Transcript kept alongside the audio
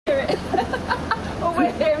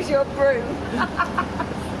your broom.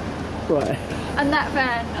 Right. And that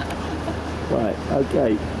van. Right,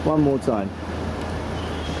 okay, one more time.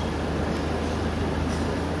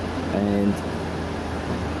 And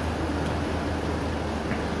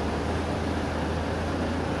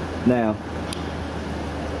now.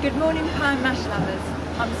 Good morning, pie and mash lovers.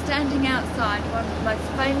 I'm standing outside one of the most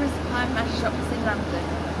famous pie and mash shops in London,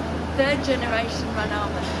 third generation run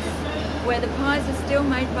Arments, where the pies are still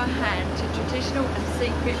made by hand to traditional and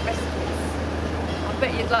secret recipes. I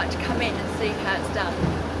bet you'd like to come in and see how it's done.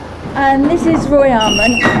 And this is Roy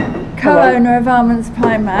Arment, co-owner of Arments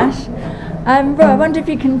Pie and Mash. Roy, I wonder if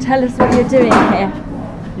you can tell us what you're doing here.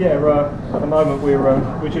 Yeah, at the moment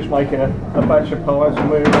we're just making a batch of pies, and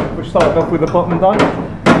we started off with a bottom dough.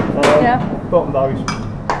 Bottom dough is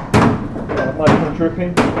making a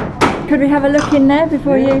dripping. Could we have a look in there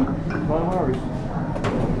before you? No worries.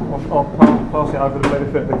 I'll pass it over the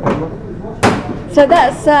benefit of the camera. So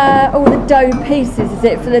that's all the dough pieces, is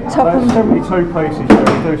it, for the top and 72 pieces,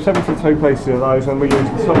 yeah. We do 72 pieces of those, and we use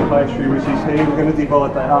the top pastry, which is here. We're going to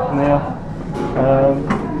divide that up now.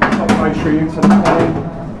 Top pastry into the pan.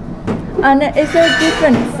 And is there a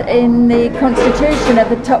difference in the constitution of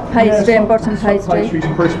the top pastry and bottom pastry? Top pastry's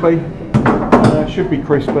crispy, should be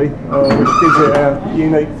crispy, which gives it a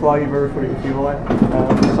unique flavour if you like.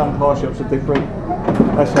 Some pie shops are different.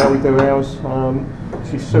 That's how we do ours.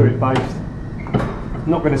 This is suet based. I'm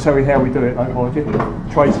not going to tell you how we do it, don't mind you.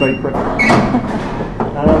 Trade secret.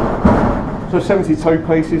 So 72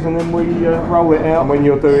 pieces, and then we roll it out. And when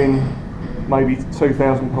you're doing maybe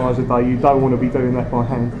 2,000 pies a day, you don't want to be doing that by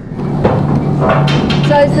hand.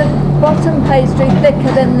 So is the bottom pastry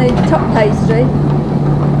thicker than the top pastry,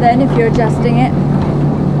 then, if you're adjusting it?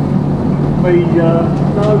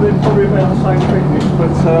 No, they're probably about the same thickness,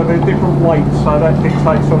 but they're different weights, so that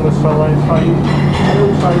dictates on the size. So and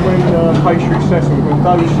also when pastry settles, when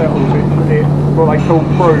dough settles, it what they call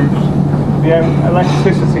proves. The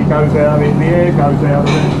elasticity goes out of it, the air goes out of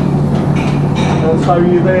it. And so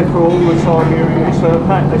you're there for all the time. It's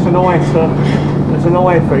an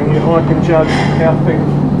eye thing. I can judge how thick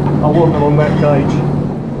I want them on that gauge.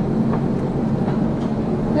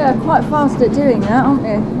 Yeah, quite fast at doing that, aren't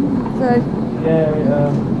you? So. Yeah.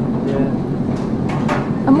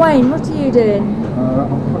 And Wayne, what are you doing?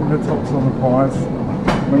 I'm putting the tops on the pies,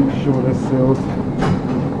 making sure they're sealed,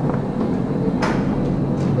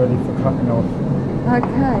 ready for cutting off.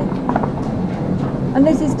 Okay. And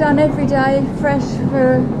this is done every day, fresh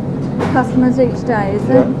for customers each day, is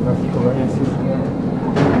it? Yeah, that's correct.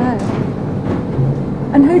 Okay.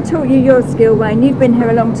 And who taught you your skill, Wayne? You've been here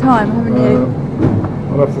a long time, haven't you?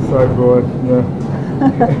 I'll have to say Roy, yeah.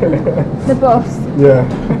 The boss? Yeah.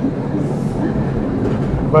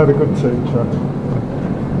 I've had a good teacher.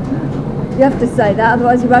 You have to say that,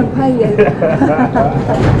 otherwise he won't pay you.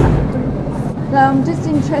 So I'm just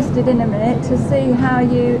interested in a minute to see how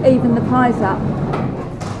you even the pies up.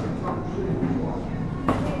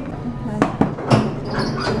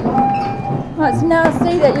 Right, so now I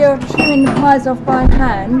see that you're trimming the pies off by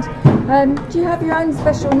hand. Do you have your own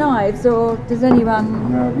special knives, or does anyone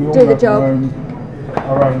do the job?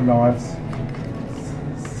 Our own knives.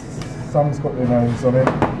 Some's got their names on it,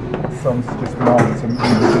 some's just marked them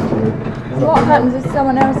individually. What happens if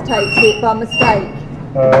someone else takes it by mistake?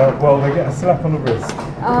 Well, they get a slap on the wrist.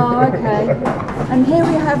 Oh, okay. And here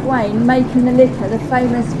we have Wayne making the liquor, the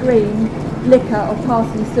famous green liquor of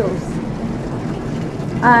parsley sauce.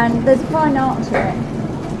 And there's fine art to it.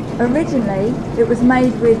 Originally, it was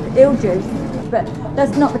made with eel juice, but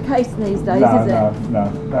that's not the case these days, is it?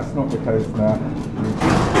 No, that's not the case now.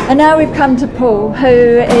 And now we've come to Paul, who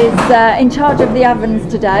is in charge of the ovens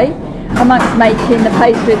today, amongst making the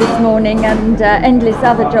pastry this morning and endless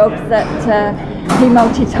other jobs that he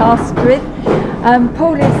multitasked with.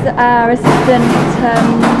 Paul is our assistant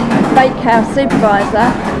bakehouse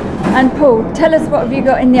supervisor. And Paul, tell us what have you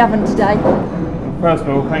got in the oven today? First of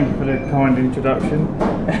all, thank you for the kind introduction.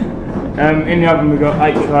 In the oven we've got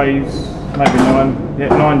 8 trays, maybe 9, yeah,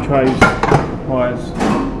 9 trays pies.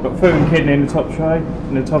 We've got foot and kidney in the top tray,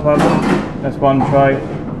 in the top oven, that's 1 tray,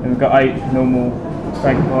 and we've got 8 normal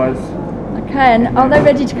baked pies. Okay, and are they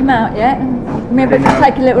ready to come out yet? Maybe we can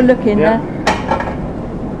take a little look in there.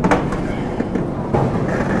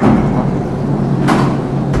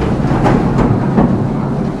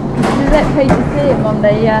 Just let Peter see them on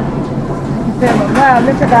the film. Wow,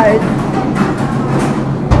 look at those.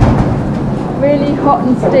 Really hot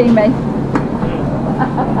and steamy.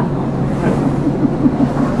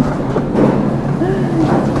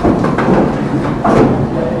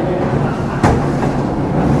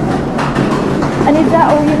 And is that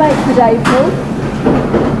all you make today, Paul?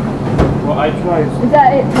 What, 8 trays. Is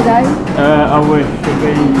that it today? I wish. It'd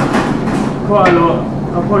be quite a lot.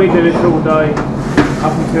 I'll probably do this all day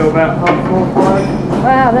up until about 4:30, 5.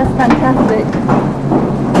 Wow, that's fantastic.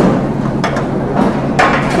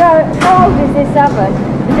 So, how old is this oven?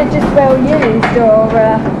 Is it just well used, or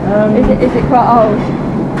is it quite old?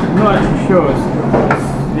 I'm not actually sure.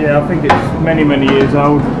 Yeah, I think it's many, many years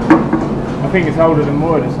old. I think it's older than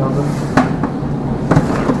more of this oven.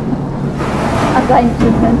 That's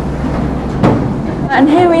ancient then. And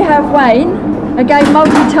here we have Wayne, again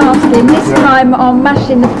multitasking, this time on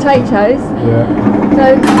mashing the potatoes. Yeah.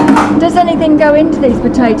 So, does anything go into these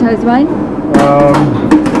potatoes, Wayne?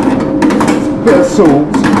 Bit of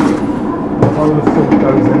salt. All the salt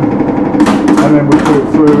goes in, and then we put it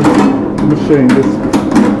through the machine,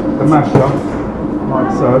 the masher,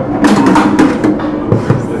 like so.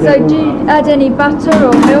 So do you add any butter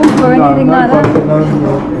or milk or anything like that? No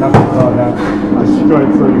milk, nothing like that. That's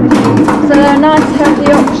straight through the machine. So they're a nice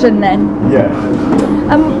healthy option then? Yeah.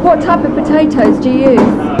 What type of potatoes do you use?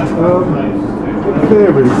 It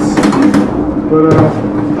varies, but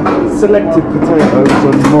selected potatoes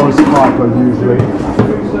and Morris Piper usually.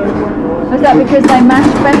 Is that because they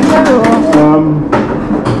mash better, or?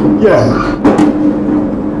 Yeah.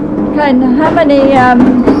 Okay, and how many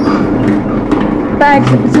bags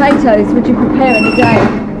of potatoes would you prepare in a day?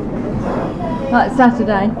 Like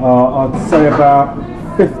Saturday? I'd say about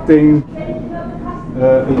 15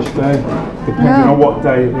 each day, depending on what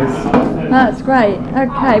day it is. That's great.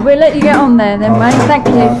 Okay, we'll let you get on there then, Wayne. Thank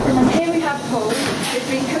you. And here we have Paul, who's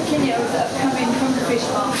been cooking eels that have come in from the fish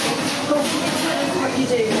market. Paul, can you tell us what you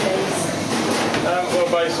do, please? Well,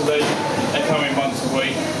 basically, they come in once a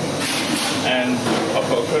week, and I've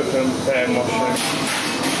got to cook them, prepare and wash them,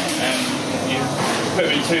 and you put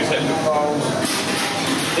them in 2 separate bowls.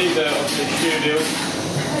 These are obviously stewed eels,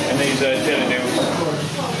 and these are jelly eels.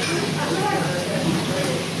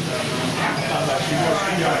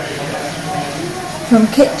 From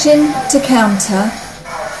kitchen to counter,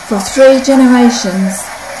 for 3 generations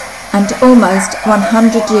and almost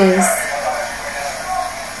 100 years.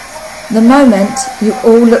 The moment you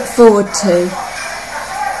all look forward to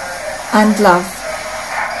and love.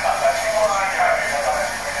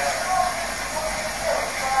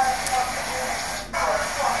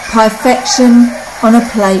 Perfection on a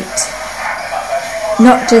plate.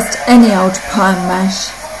 Not just any old pie and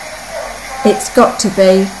mash. It's got to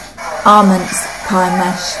be Arments Pie and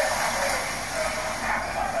Mash.